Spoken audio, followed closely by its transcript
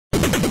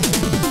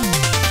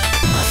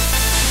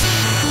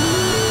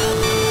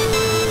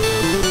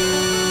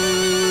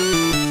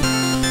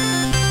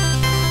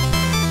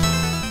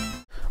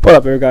What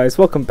up, here, guys?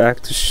 Welcome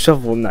back to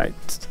Shovel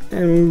Knight,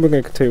 and we're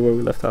gonna continue where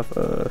we left off.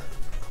 I'm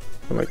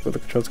like with the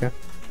controls again.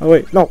 Oh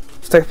wait, no,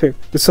 stay up here.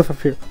 There's stuff up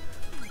here.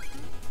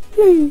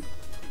 Yay!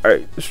 All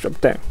right, let's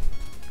jump down.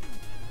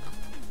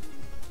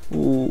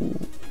 Ooh,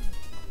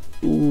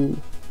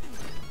 ooh,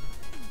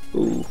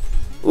 ooh,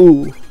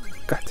 ooh.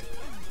 Got it.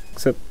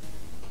 Except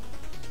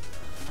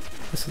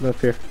this is up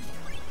here.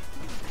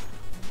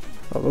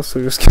 Oh, those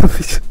are just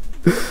killing.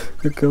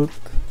 They're killed.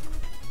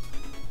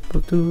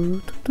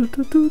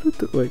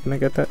 Wait, can I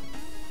get that?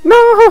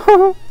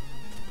 No!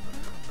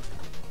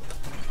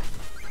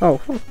 Oh,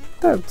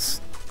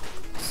 that's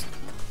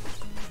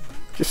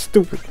just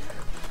stupid.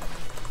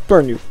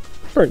 Burn you.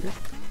 Burn you.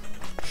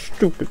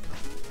 Stupid.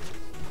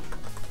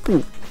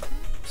 Ooh.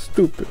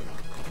 Stupid.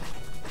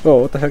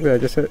 Oh, what the heck did I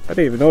just hit? I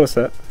didn't even notice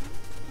that.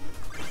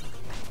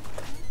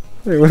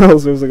 Anyone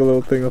else? There was like a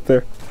little thing up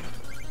there.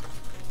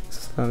 Is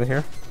this down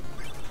here?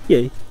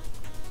 Yay.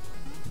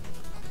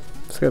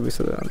 There's gotta be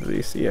something under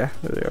these. Yeah,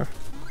 there they are.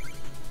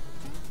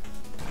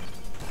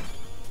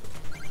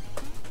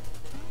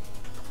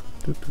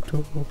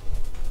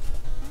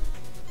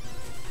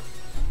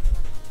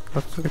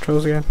 What's the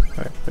controls again?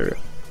 Alright, there we go.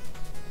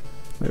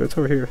 Maybe it's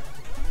over here.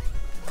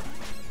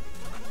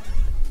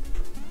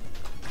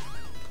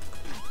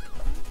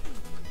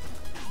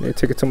 Yeah,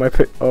 take it to my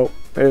pit. Oh,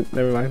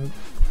 never mind.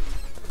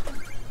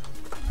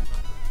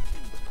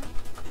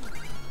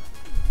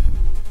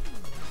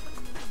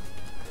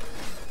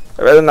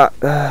 I'd rather not.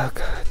 Oh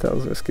god, that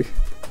was risky.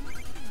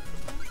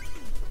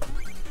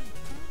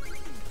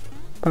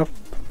 Oh,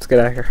 let's get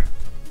out of here.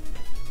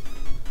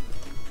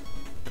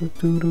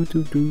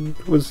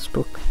 What's this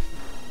book?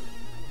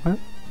 What?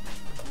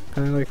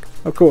 Kinda like.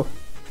 Oh, cool.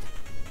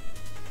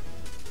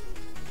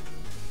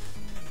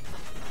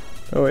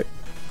 Oh, wait.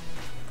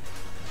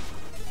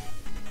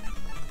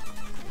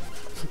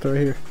 What's right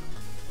here?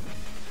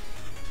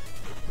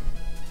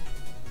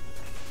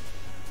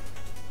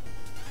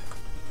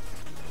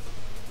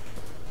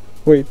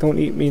 Wait, don't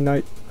eat me,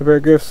 knight. I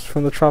bear gifts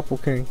from the Tropical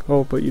King.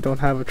 Oh, but you don't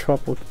have a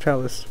Tropical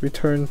Chalice.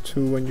 Return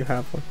to when you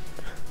have one.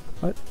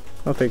 What?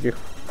 Oh, thank you.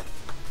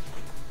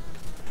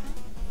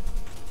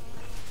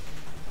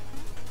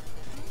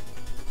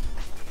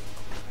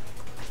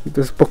 Keep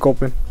this book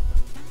open.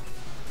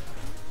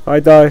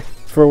 I die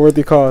for a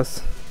worthy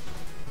cause.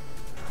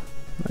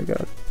 My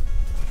god.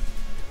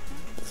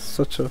 It's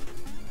such a...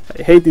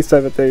 I hate these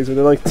type of things where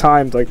they're like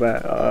timed like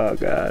that. Oh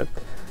god.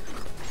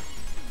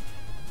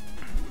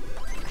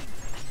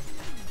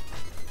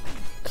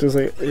 Just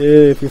like,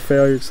 if you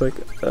fail, you're just like,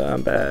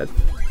 I'm bad.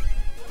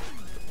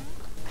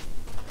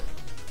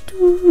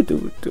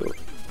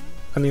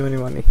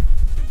 Money. I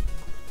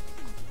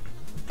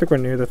think we're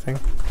near the thing.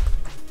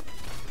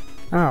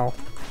 Ow.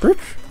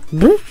 Bitch,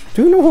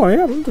 do you know who I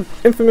am? I'm the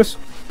infamous,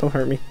 don't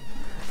hurt me,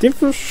 the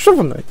infamous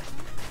Shovel Knight.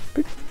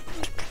 Bitch,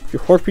 you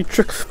harpy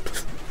trick.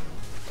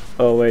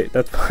 Oh wait,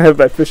 that's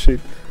by fishing.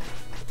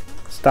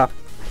 Stop.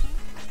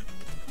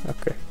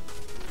 Okay.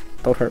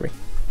 Don't hurt me.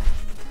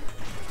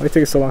 Why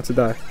take it so long to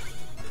die?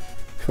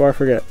 Before I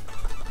forget.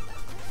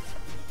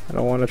 I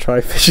don't want to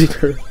try fishing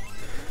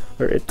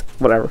or it.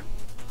 Whatever.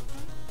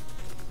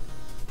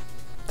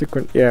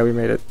 Yeah, we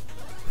made it.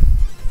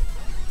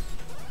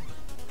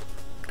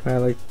 Can I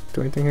like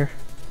do anything here?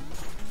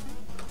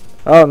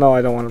 Oh no,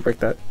 I don't want to break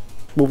that.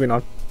 Moving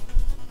on.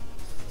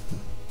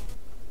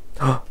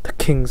 Oh, the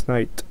King's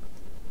Knight.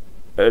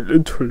 An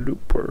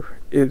interloper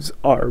is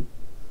our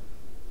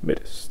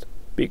midst.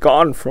 Be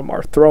gone from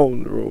our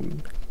throne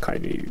room,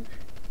 kind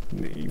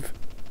knave.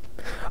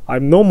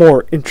 I'm no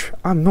more of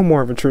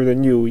a intruder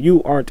than you.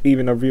 You aren't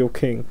even a real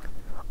king.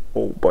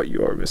 Oh, but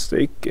you are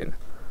mistaken.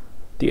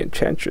 The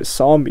enchantress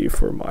saw me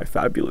for my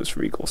fabulous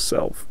regal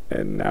self,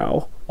 and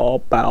now all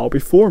bow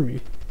before me.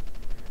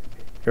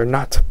 You're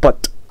not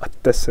but a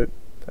decadent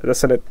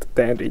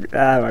dandy.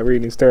 My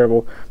reading's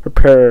terrible.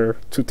 Prepare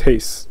to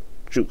taste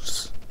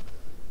juice.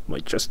 My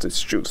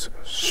justice juice.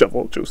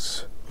 Shovel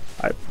juice.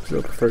 I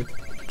still prefer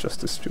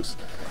justice juice.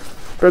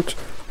 Bitch,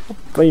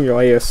 blame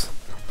your ass.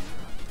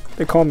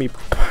 They call me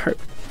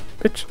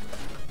bitch.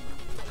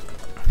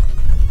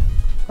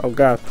 Oh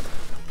god.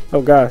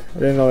 Oh god. I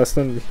didn't know that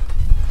stunned me.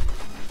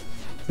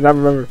 Did not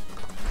remember.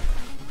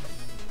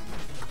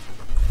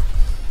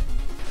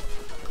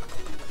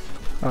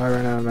 Oh, I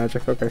ran out of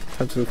magic. Okay,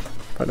 time to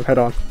fight him head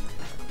on.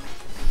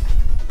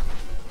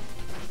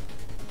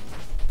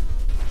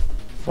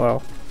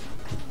 Wow.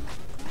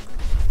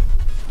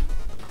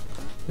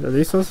 Are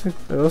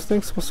those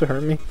things supposed to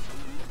hurt me?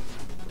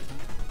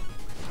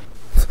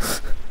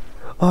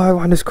 Oh, I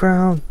want his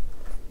crown.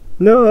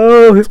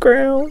 No, his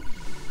crown.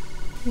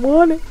 I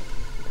want it.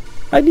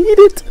 I need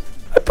it.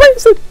 I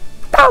praise it.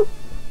 Ow.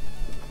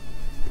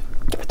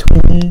 Give it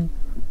to me.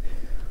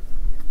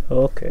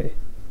 Okay.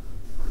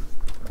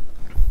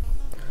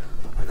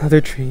 Another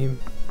dream.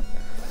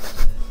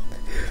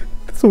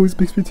 This always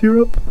makes me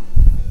tear up.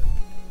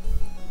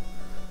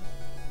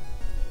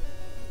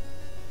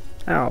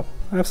 Ow.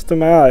 I have stuck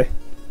my eye.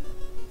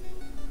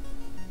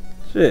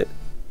 Shit.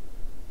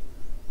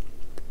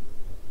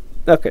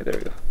 Okay, there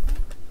we go.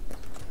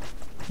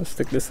 Let's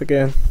stick this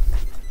again.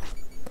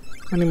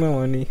 Money, my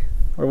money.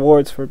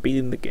 Rewards for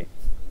beating the game.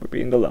 For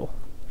beating the level.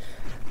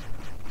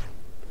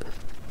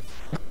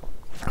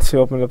 So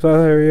open up that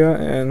area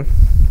and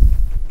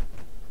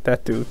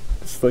that dude.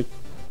 It's like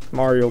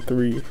Mario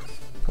 3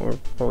 or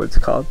what it's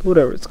called.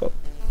 Whatever it's called.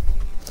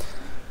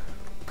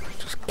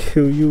 Just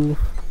kill you.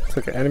 It's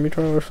like an enemy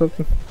trial or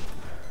something.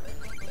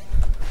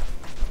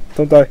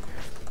 Don't die.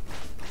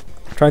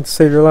 I'm trying to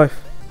save your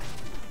life.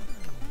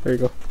 There you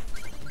go.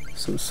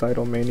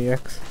 Suicidal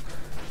maniacs.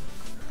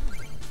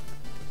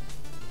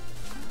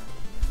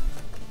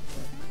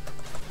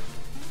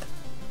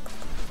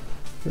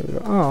 There we go.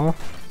 Aww.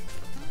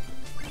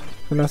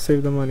 Why not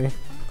save the money?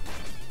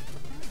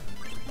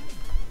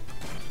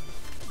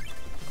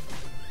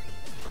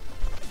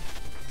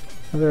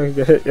 I think I can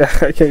get hit. Yeah,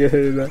 I can't get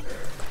hit in that.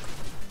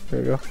 There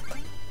we go.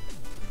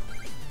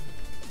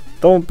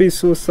 Don't be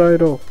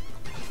suicidal.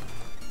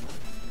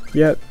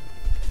 Yet.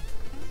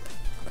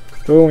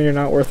 Do it when you're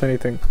not worth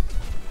anything.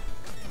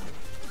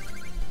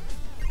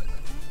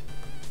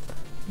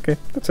 Okay,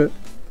 that's it.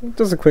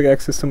 Just a quick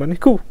access to money.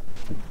 Cool.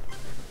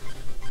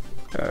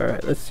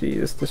 Alright, let's see.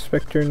 This is the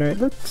Spectre Knight.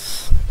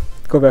 Let's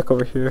go back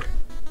over here.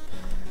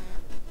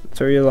 Let's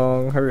hurry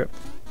along. Hurry up.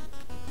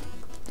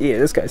 Yeah,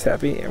 this guy's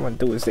happy. Everyone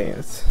do his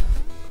dance.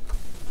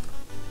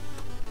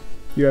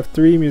 You have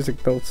 3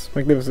 music notes.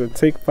 Magnificent.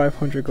 Take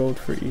 500 gold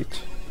for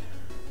each.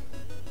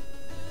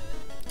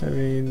 I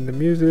mean, the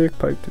music,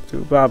 pipe to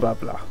 2, blah blah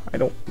blah. I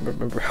don't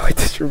remember how I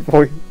did your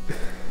voice.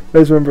 I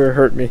just remember it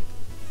hurt me.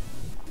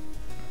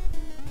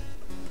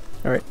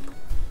 Alright.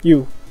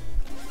 You.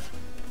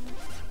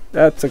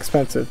 That's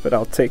expensive, but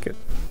I'll take it.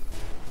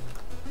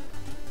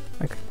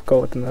 I could go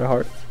with another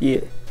heart.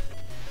 Yeah.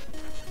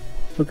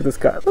 Look at this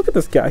guy. Look at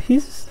this guy. He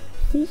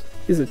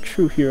is a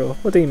true hero.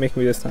 What did he make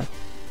me this time?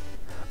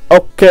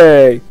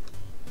 Okay.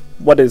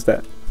 What is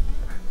that?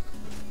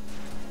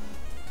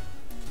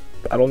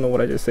 I don't know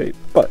what I just said,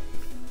 but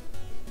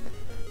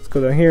let's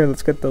go down here.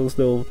 Let's get those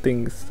little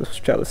things, those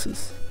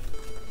chalices.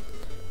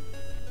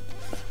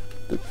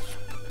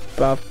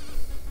 Bop.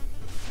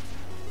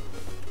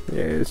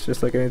 Yeah, it's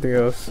just like anything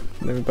else.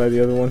 Let me buy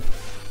the other one.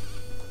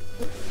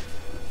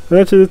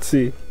 Actually, let's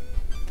see.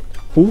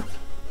 Who?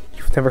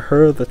 You've never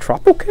heard of the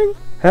Tropical King?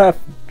 Half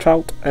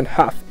trout and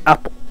half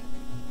apple.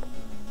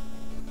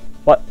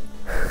 What?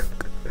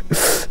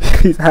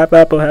 He's half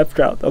apple, half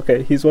trout.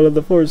 Okay, he's one of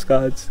the forest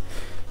gods.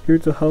 Here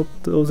to help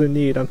those in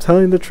need. I'm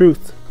telling the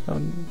truth.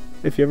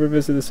 If you ever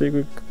visit the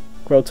sacred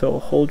grotto,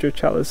 hold your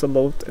chalice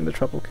aloft and the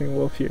Tropical King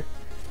will appear.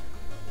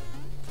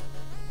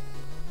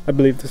 I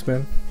believe this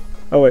man.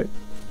 Oh wait.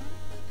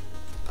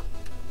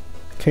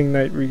 King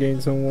Knight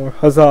regains no more.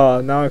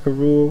 Huzzah! Now I can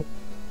rule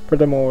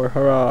furthermore.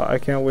 Hurrah! I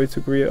can't wait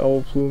to greet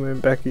old Plume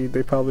and Becky.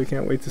 They probably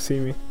can't wait to see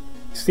me.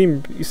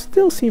 You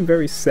still seem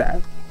very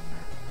sad.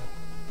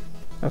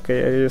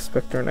 Okay, I just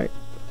Spectre Knight.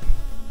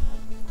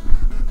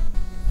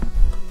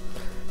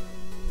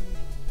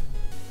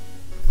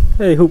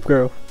 Hey, Hoop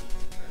Girl.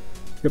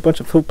 You're a bunch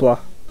of hoopla.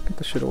 Get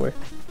the shit away.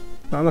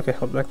 No, I'm not gonna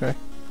help that guy.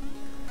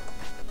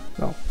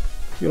 No.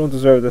 You don't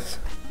deserve this.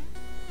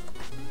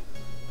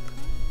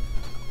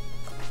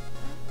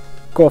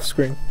 Go off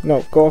screen.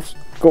 No, go off.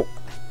 Go.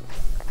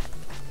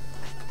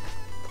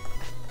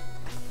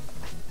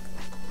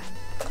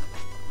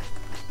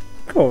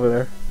 Go over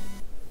there.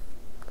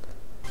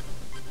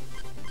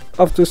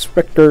 Up to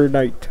Spectre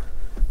Knight.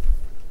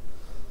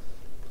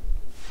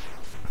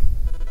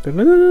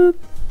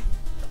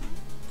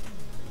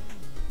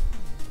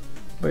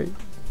 Wait.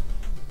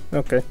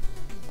 Okay.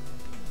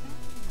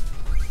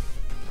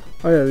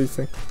 Oh yeah, these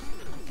things.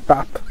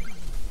 Bap.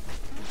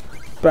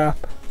 Bap.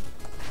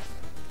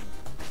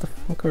 What the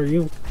fuck are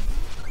you?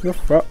 You're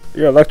frog.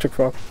 You're electric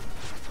frog.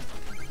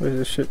 What is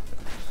this shit?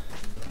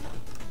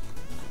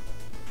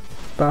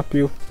 Bap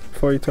you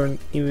before you turn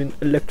even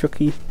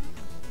electric-y.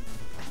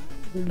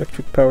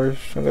 Electric powers.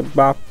 I'm gonna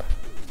bop.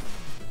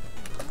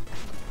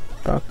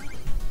 Bop.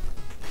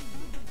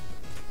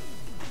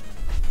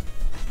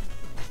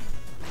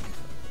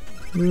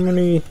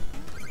 Money.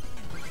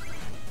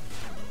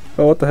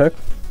 Oh, what the heck?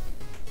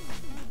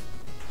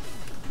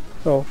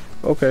 Oh,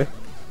 okay.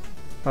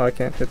 Oh, I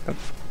can't hit them.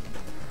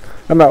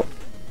 I'm out.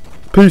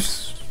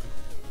 Peace.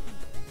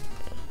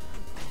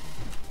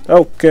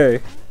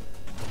 Okay.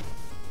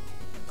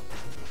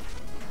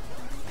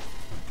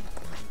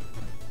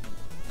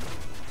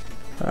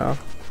 Oh.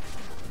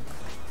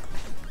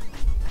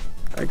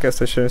 I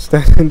guess I shouldn't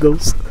stand in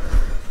those.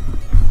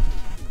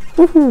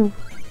 Woohoo!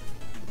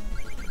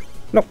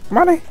 No,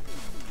 money!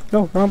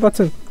 No, wrong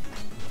button.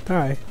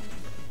 Die.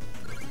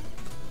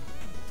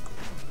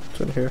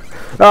 What's in here?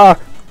 Ah!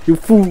 You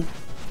fool!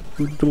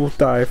 You will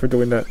die for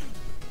doing that.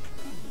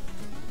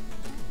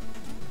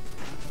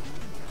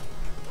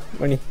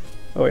 Money.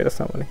 Oh wait, that's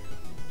not money.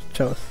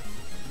 Chalice.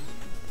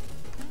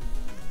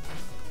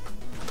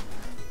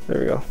 There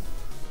we go.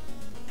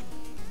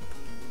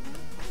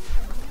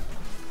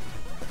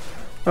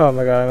 Oh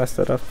my god, I messed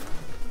that up.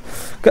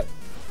 Go.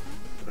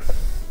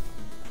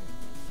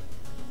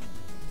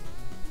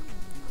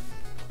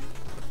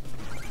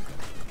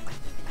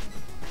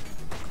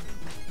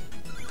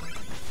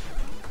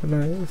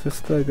 What's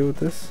this guy do with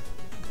this?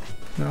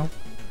 No.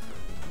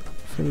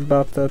 Just gonna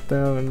bop that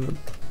down and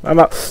I'm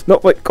out. No,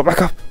 wait, go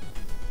back up.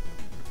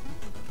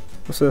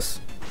 What's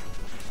this?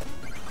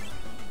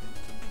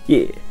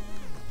 Yeah.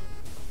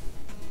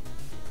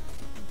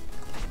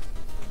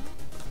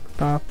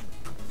 Bop.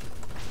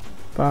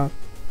 Bop.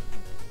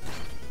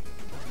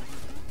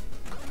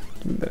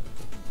 Give me that.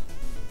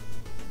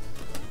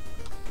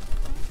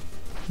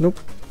 Nope.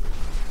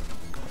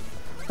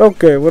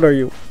 Okay, what are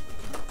you?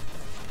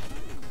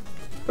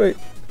 Wait,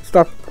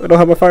 stop. I don't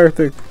have a fire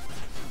thing.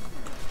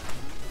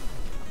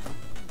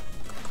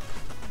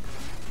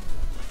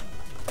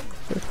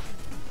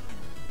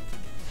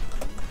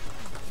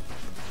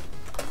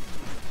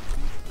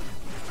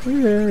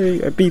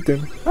 Yay, I beat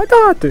him. I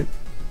got it.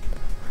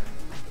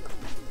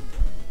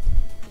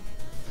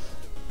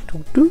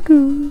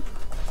 Doo.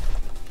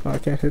 Oh, I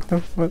can't hit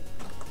them? What?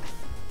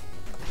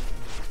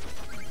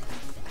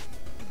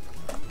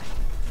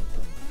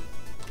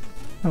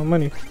 Oh,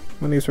 money.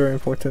 Money is very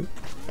important.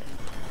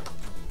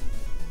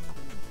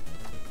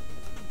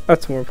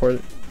 That's more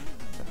important.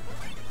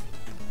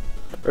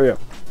 Oh yeah.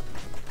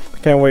 I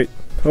can't wait.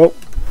 Oh.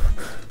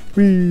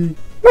 Wee.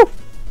 No.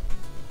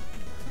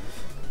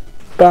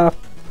 Bop.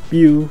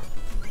 You.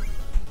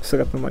 Still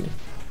got the money.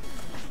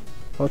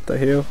 What the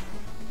hell?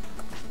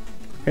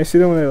 Can you see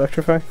them when they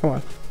electrify? Come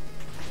on.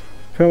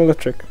 Film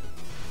electric.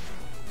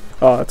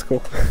 Oh, that's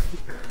cool.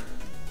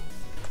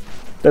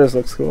 That just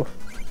looks cool.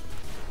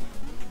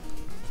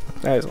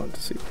 I just wanted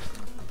to see.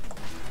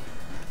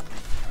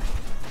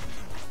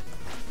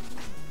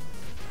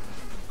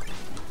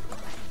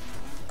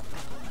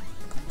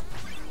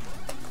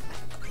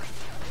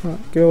 Oh,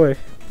 get away.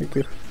 Thank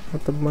you.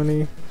 Want the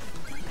money?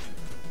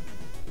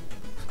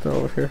 Still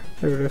over here.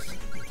 There it is.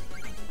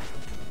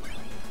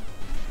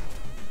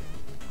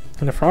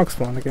 And the frog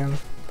spawned again.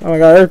 Oh my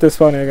god, they're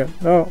spawning again.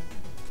 No.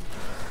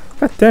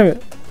 God damn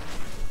it.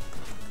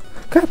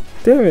 God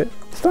damn it.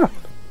 Stop.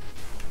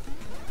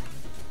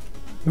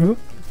 Move.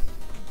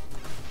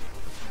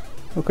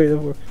 Okay, that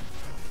works.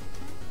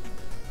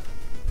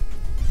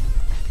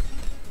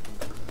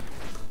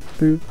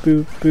 Boop,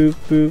 boop, boop,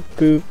 boop,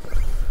 boop.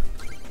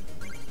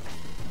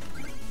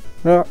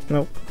 Oh,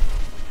 nope.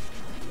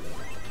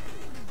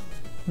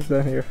 What's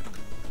down here?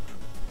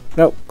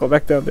 Nope, go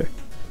back down there.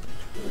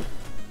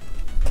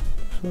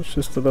 So it's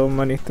just a little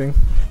money thing.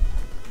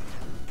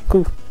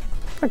 Cool.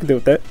 I can deal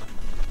with that.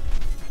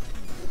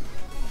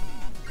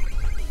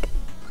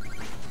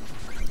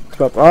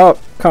 Stop. Oh,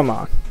 come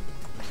on.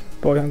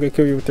 Boy, I'm gonna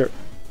kill you with dirt.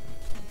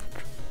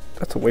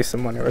 That's a waste of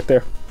money right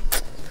there.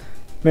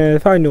 Man,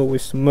 if I knew it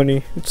was some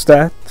money, it's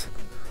that.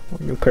 Or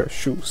a new pair of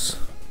shoes.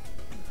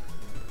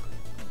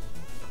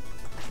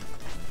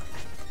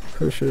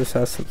 Pretty sure this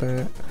has something in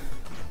it.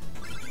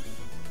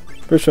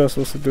 Pretty sure I'm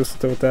supposed to do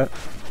something with that.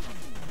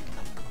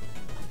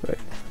 Right.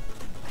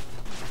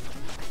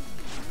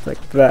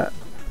 Like that.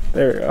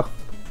 There we go.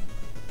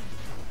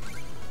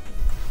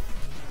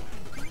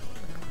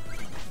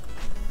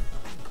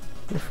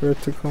 Wait for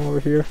it to come over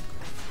here.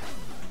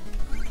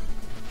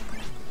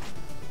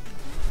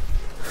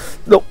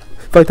 No!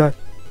 If I die.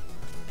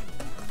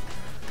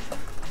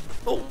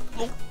 No,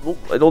 no, no.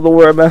 I don't know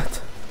where I'm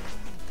at.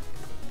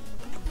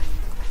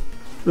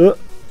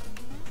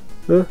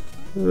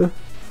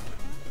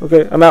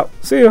 Okay, I'm out.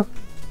 See ya.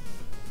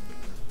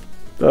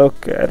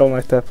 Okay, I don't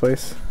like that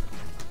place.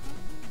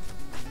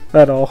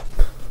 At all.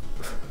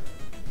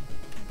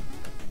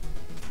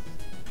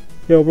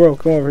 Yo, bro,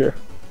 come over here.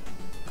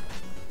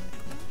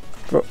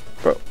 Bro,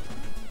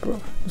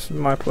 this is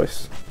my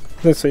place.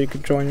 Let's say you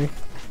could join me.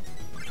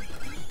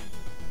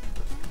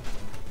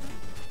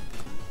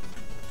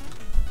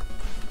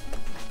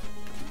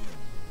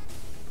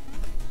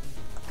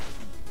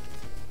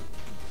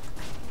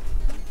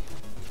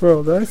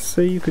 Bro, did I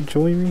say you could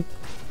join me?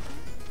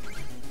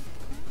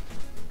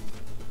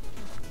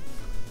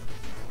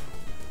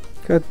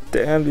 God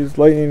damn these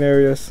lightning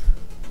areas.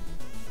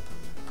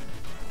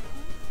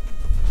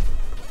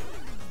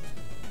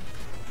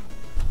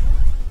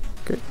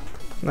 Okay,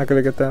 not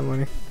gonna get that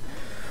money.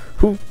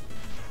 Who?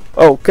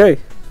 Okay.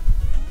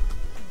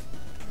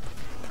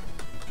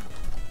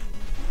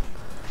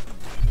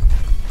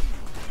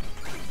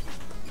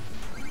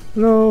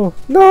 No,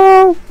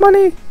 no,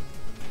 money.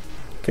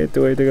 Can't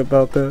do anything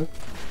about that.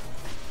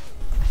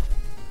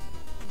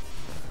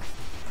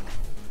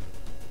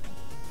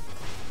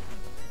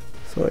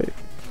 So wait,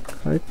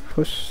 can I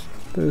push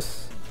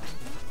this?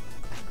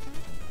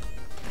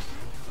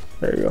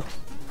 There you go.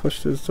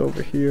 Push this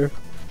over here.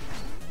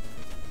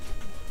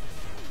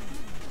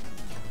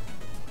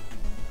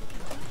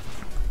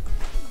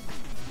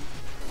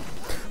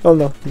 Oh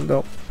no,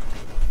 no.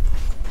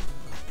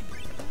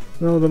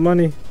 No, the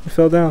money. It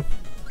fell down.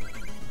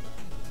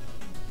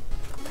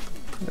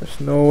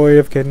 There's no way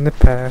of getting it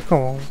back.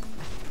 Oh,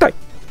 die.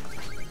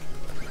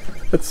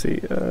 Let's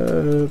see.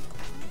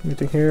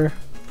 Anything here?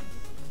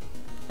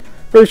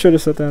 Pretty sure to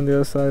set down the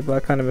other side, but I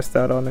kind of missed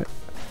out on it.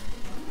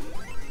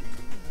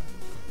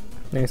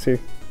 Let me see.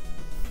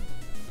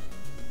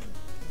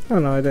 Oh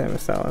no, I didn't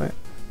miss out on it.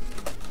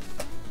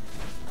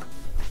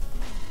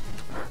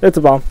 It's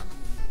a bomb.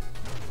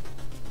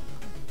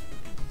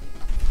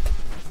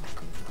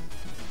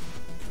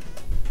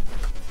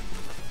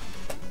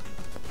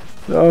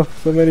 Oh,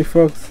 so many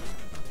folks.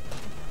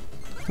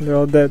 And they're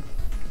all dead.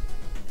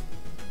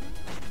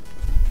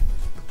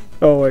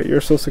 Oh wait,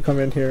 you're supposed to come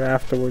in here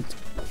afterwards.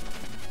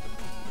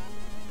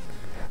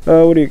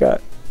 What do you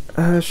got?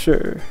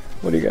 Sure.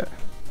 What do you got?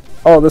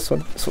 Oh, this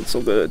one. This one's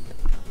so good.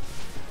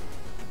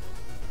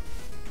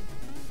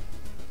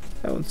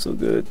 That one's so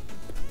good.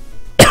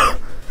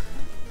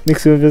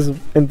 Makes you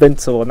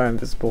invincible, not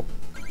invisible.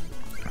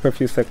 For a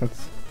few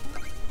seconds.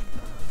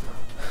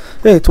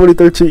 Hey,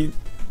 2013.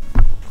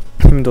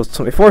 Even though it's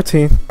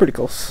 2014, pretty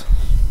close.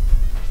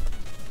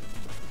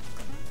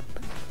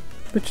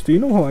 Bitch, do you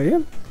know who I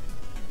am?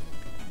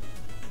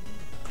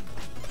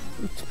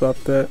 It's about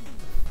that.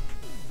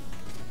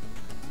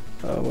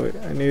 Oh wait,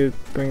 I need to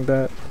bring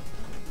that.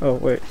 Oh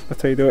wait,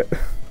 that's how you do it.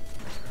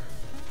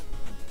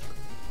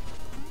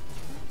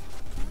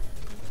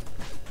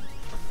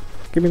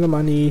 Give me the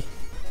money.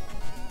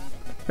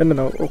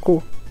 No. Oh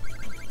cool.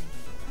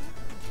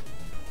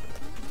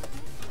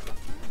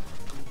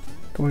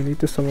 Do I need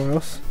this somewhere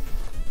else?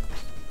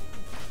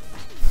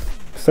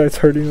 Besides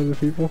hurting other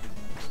people?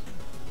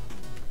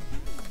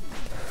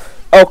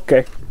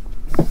 Okay.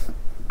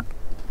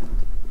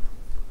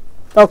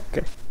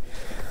 Okay.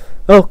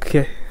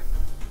 Okay.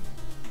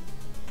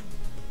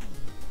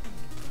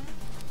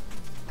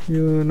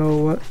 You know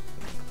what?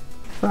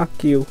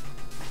 Fuck you.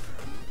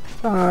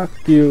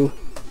 Fuck you.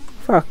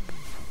 Fuck.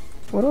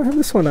 Why do I have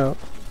this one out?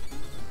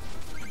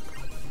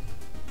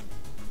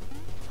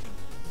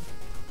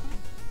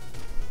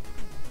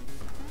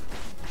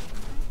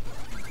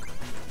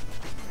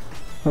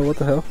 Oh, what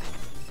the hell?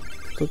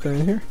 Something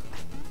in here?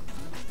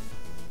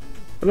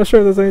 I'm not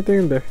sure if there's anything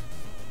in there.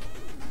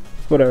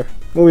 Whatever.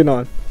 Moving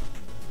on.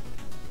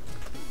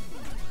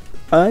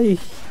 I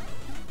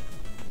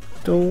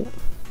don't...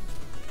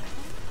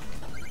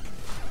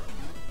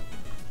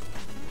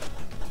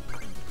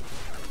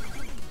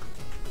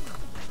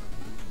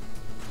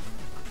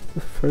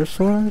 The first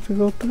one I have to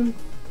go through?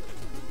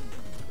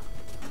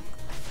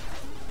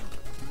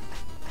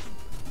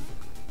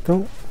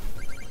 Don't...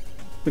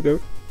 Go...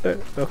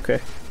 okay.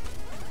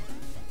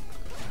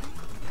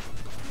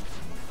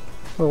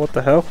 Oh, what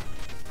the hell?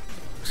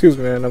 Excuse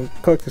me, man, I'm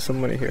collecting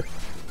some money here.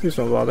 Please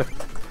don't bother.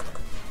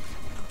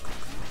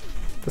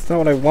 That's not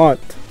what I want.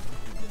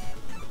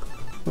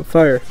 Oh,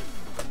 fire.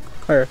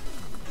 Fire.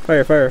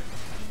 Fire, fire.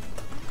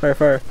 Fire,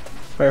 fire.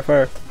 Fire,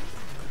 fire.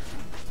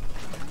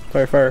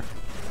 Fire, fire.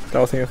 That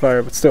wasn't even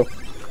fire, but still.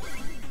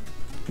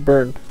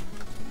 Burned.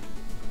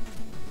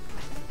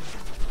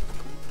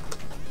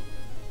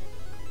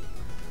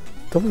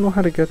 Don't know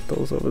how to get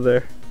those over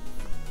there.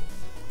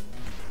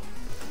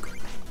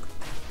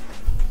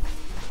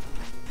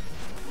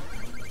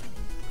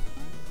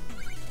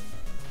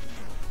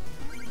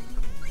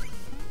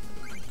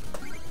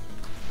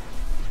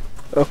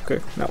 Okay,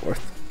 not worth.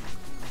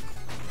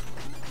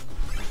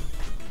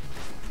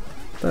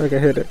 Thought I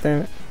could hit it,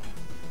 damn it.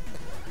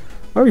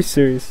 Are you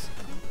serious?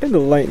 And the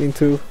lightning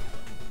too.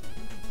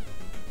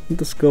 And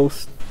this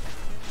ghost.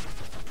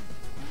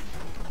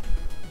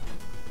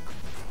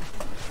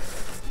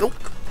 Nope,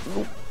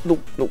 nope,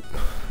 nope, nope.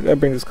 I gotta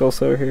bring this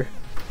ghost over here.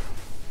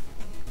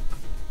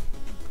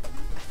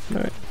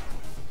 Alright.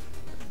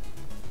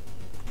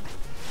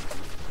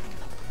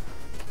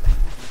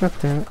 God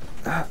damn it.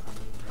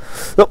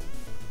 Nope.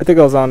 I think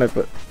I was on it,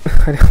 but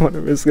I didn't want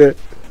to risk it.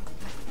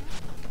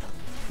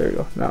 There we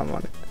go. Now I'm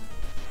on it.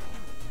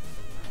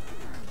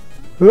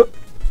 Whoop.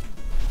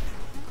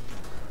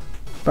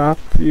 Bop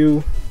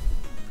you.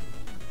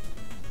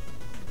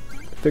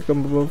 I think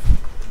I'm above.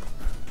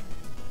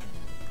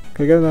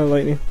 Can I get another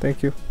lightning?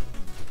 Thank you.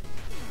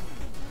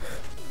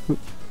 Oop.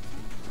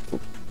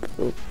 Oop.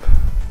 Oop.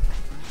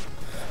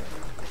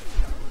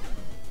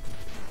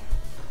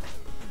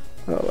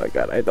 Oh my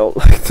god, I don't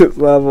like this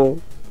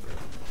level.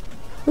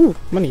 Ooh,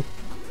 money.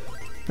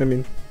 I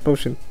mean,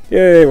 potion.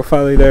 Yay, we're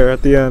finally there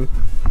at the end.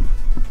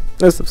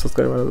 This episode's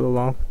gonna run a little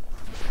long.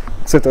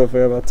 Except if we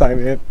have about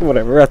time in.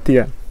 Whatever, we're at the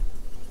end.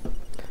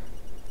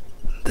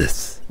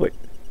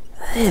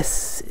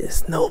 This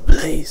is no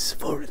place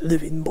for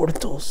living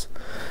mortals.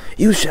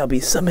 You shall be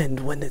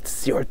summoned when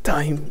it's your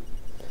time.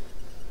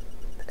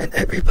 And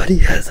everybody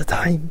has a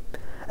time,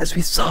 as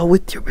we saw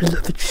with your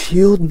beloved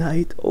Shield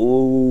Knight.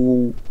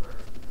 Oh,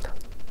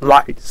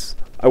 lies.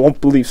 I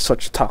won't believe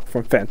such talk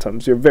from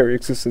phantoms. Your very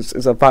existence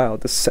is a vile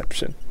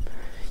deception.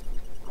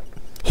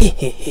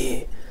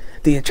 Hehehe.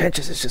 The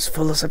Enchantress is just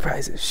full of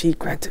surprises. She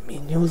granted me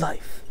new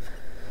life,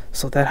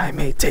 so that I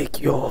may take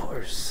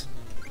yours.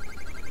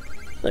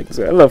 Like I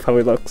said, I love how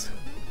he looks.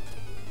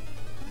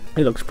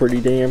 He looks pretty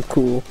damn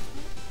cool.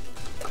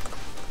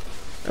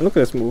 And look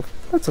at this move.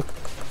 That's a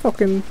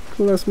fucking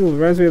cool ass move.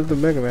 Reminds me of the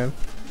Mega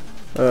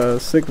Man.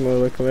 Sigma,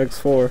 like from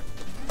X4.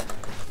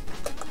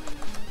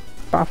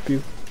 Pop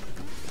you.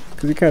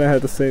 Cause he kinda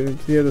had the same,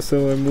 he had a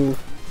similar move.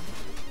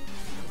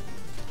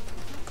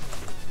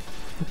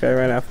 Okay, I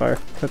ran out of fire.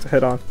 That's a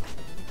head on.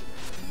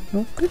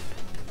 Okay.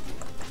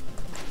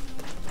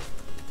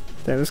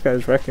 Damn, this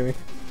guy's wrecking me.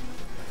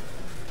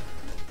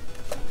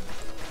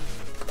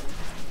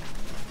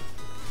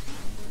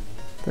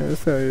 Damn,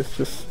 this guy is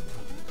just...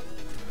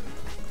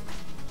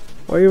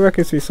 Why are you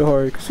wrecking me so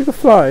hard? Because you can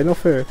fly, no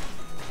fair.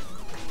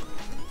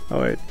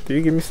 Oh wait, do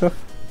you give me stuff?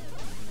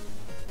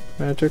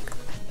 Magic?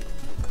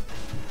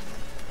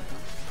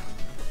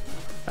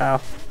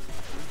 Ow.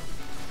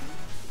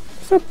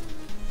 What's up?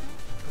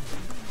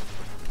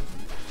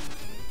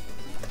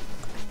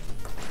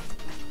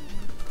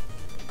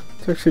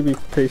 Let's actually be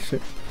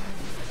patient.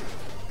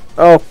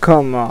 Oh,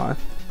 come on.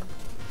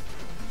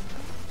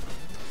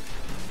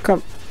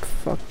 Come.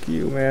 Fuck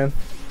you, man.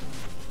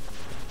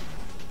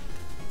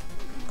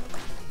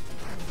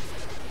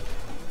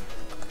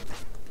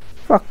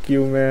 Fuck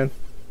you, man.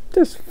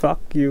 Just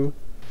fuck you.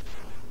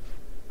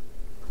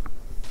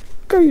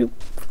 Go you.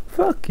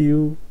 Fuck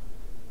you.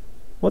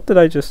 What did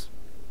I just...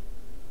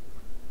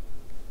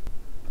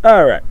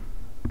 Alright.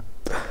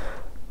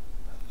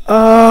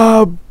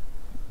 I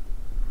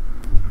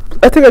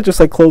think I just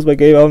like closed my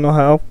game. I don't know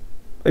how.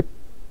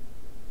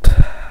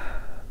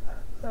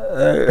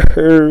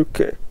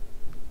 Okay.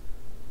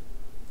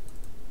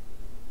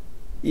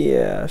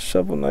 Yeah,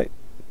 Shovel Knight.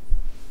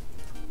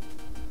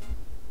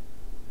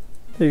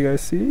 There you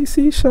guys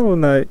see Shovel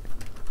Knight.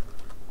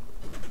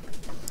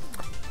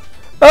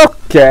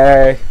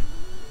 Okay.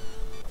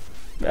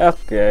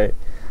 Okay.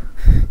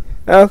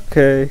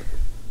 Okay.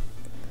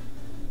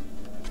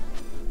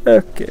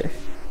 Okay.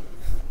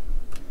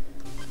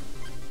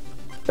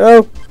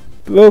 Oh,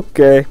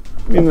 okay.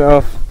 You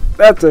know,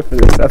 that's it for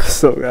this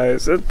episode,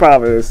 guys. It's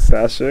probably this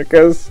session,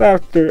 because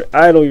after,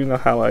 I don't even know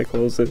how I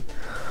close it.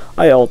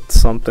 I alt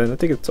something. I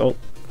think it's alt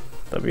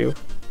W,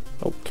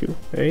 alt Q,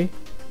 A,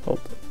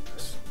 alt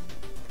S.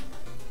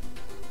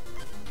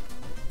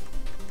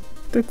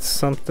 Did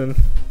something.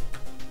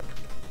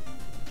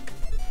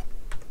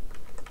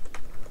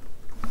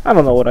 I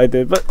don't know what I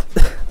did, but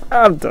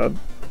I'm done.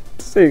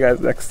 See you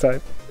guys next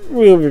time.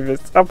 We'll be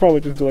missed. I'll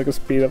probably just do like a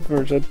speed up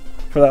version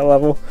for that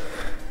level.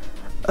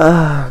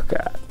 Oh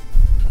god.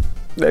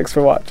 Thanks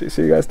for watching.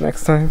 See you guys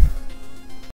next time.